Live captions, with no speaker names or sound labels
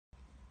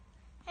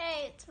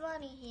Hi, it's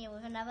Imani here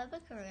with another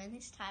bookaroo, and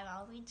this time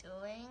I'll be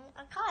doing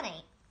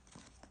Arkanae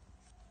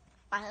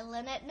by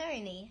Lynette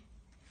Noni.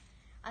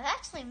 I've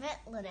actually met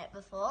Lynette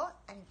before,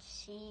 and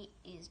she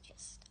is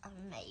just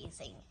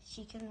amazing.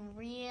 She can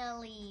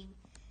really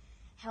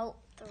help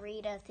the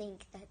reader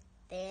think that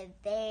they're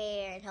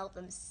there and help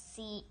them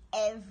see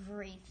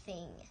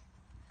everything.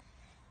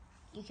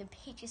 You can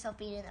picture yourself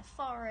being in the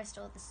forest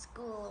or the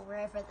school or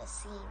wherever the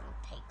scene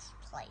takes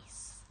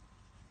place.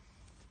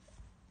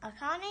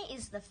 Arkanae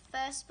is the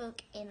first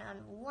book in a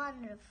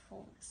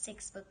wonderful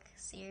 6-book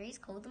series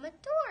called the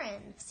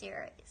Madoran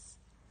series.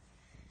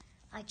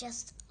 I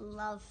just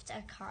loved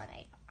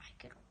Arkanae. I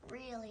could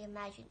really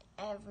imagine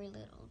every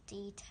little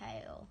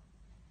detail.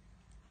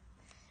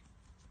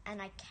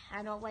 And I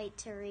cannot wait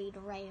to read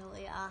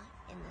Raylia,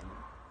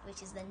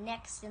 which is the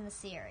next in the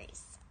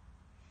series.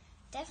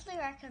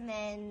 Definitely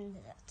recommend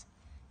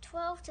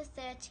 12 to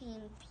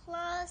 13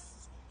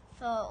 plus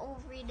for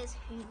all readers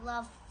who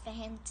love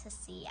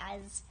fantasy,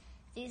 as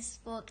this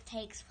book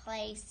takes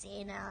place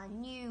in a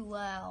new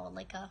world,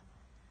 like a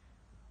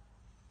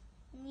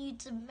new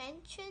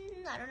dimension.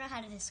 I don't know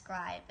how to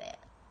describe it,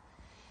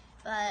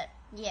 but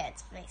yeah,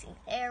 it's amazing.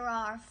 There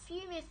are a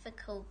few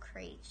mythical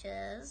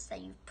creatures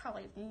that you've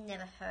probably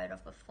never heard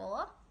of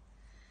before,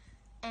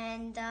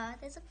 and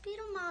there's a bit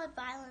of mild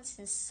violence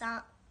in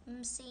some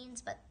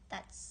scenes, but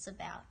that's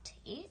about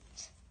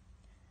it.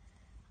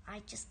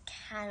 I just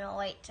cannot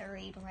wait to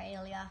read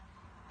Raylia,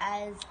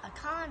 as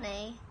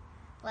Arkanae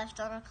left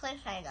on a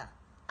cliffhanger.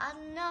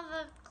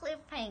 Another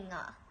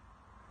cliffhanger.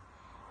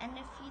 And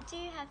if you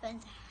do happen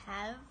to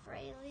have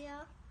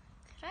Raylia,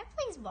 could I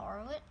please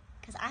borrow it?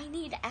 Because I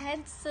need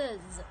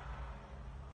answers.